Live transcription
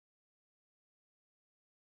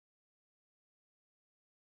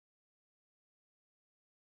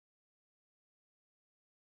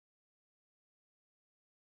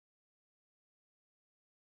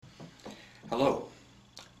Hello,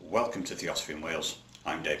 welcome to Theosophy in Wales.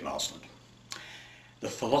 I'm Dave Marsland. The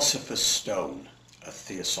Philosopher's Stone, a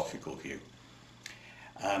Theosophical view.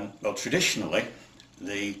 Well, traditionally,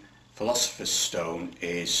 the Philosopher's Stone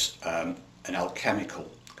is an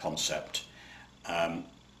alchemical concept, and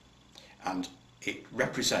it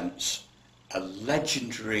represents a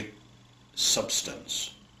legendary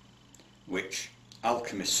substance which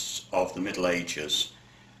alchemists of the Middle Ages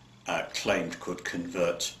claimed could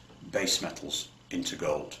convert base metals into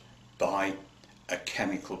gold by a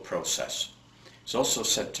chemical process. It's also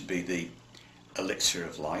said to be the elixir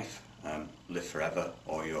of life, live forever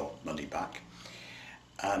or your money back.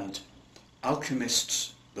 And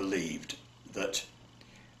alchemists believed that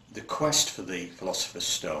the quest for the Philosopher's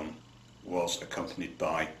Stone was accompanied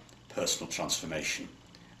by personal transformation,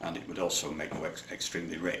 and it would also make you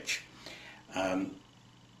extremely rich.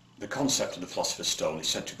 The concept of the Philosopher's Stone is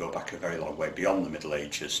said to go back a very long way beyond the Middle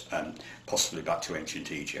Ages and possibly back to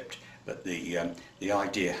ancient Egypt, but the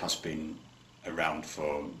idea has been around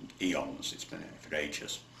for eons. It's been for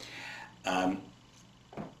ages. Now,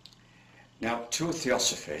 to a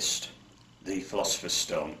theosophist, the Philosopher's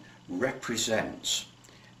Stone represents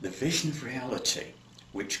the vision of reality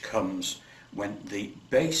which comes when the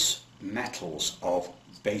base metals of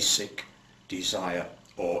basic desire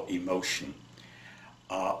or emotion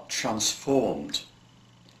are transformed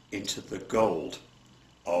into the gold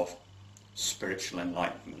of spiritual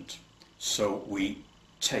enlightenment. So we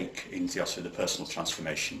take in Theosophy the personal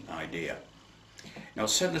transformation idea. Now, I'll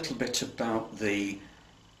say a little bit about the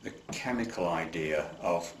chemical idea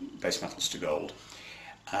of base metals to gold.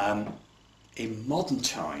 In modern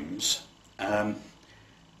times,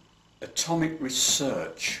 atomic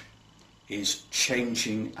research is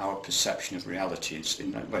changing our perception of reality.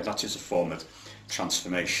 Well, that is a form of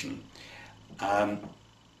transformation, and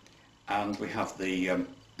we have the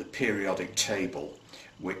periodic table,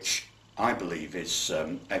 which I believe is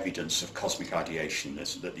evidence of cosmic ideation,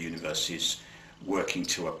 that the universe is working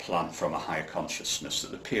to a plan from a higher consciousness,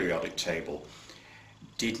 that the periodic table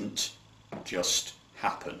didn't just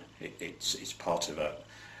happen. It's part of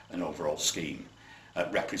an overall scheme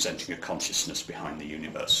representing a consciousness behind the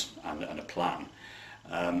universe and a plan.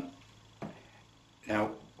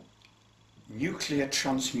 Now, nuclear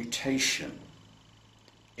transmutation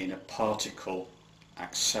in a particle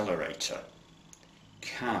accelerator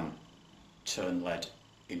can turn lead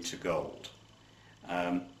into gold.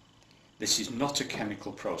 This is not a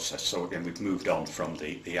chemical process, so again we've moved on from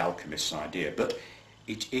the alchemist's idea, but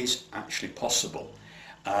it is actually possible.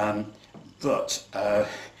 But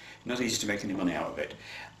not easy to make any money out of it.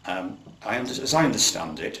 As I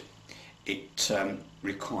understand it, it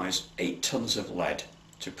requires 8 tons of lead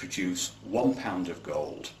to produce 1 pound of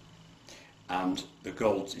gold, and the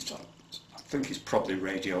gold I think is probably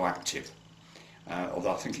radioactive,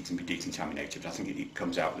 although I think it can be decontaminated. I think it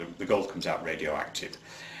comes out, the gold comes out radioactive.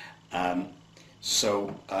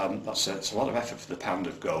 So that's a lot of effort for the pound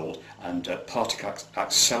of gold, and particle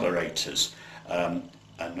accelerators are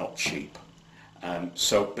not cheap.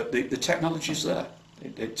 But the technology is there.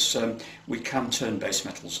 We can turn base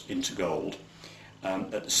metals into gold.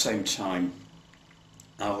 At the same time,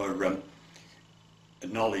 our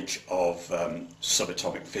knowledge of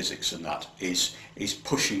subatomic physics and that is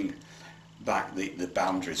pushing back the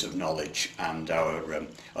boundaries of knowledge and our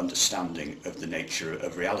understanding of the nature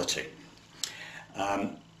of reality.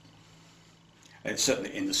 It's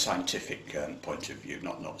certainly in the scientific point of view,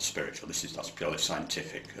 not the spiritual. That's purely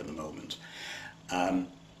scientific at the moment.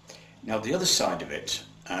 Now, the other side of it,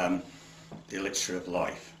 the elixir of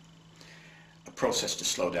life, a process to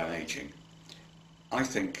slow down aging. I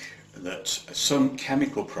think that some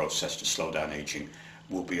chemical process to slow down aging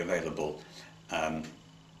will be available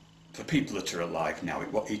for people that are alive now.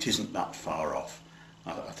 It isn't that far off.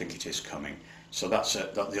 I think it is coming. So that's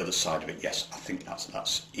the other side of it. Yes, I think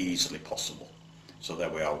that's easily possible. So there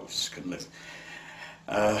we are. We just can live.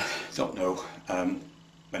 Don't know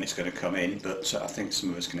when it's going to come in, but I think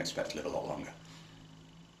some of us can expect to live a lot longer.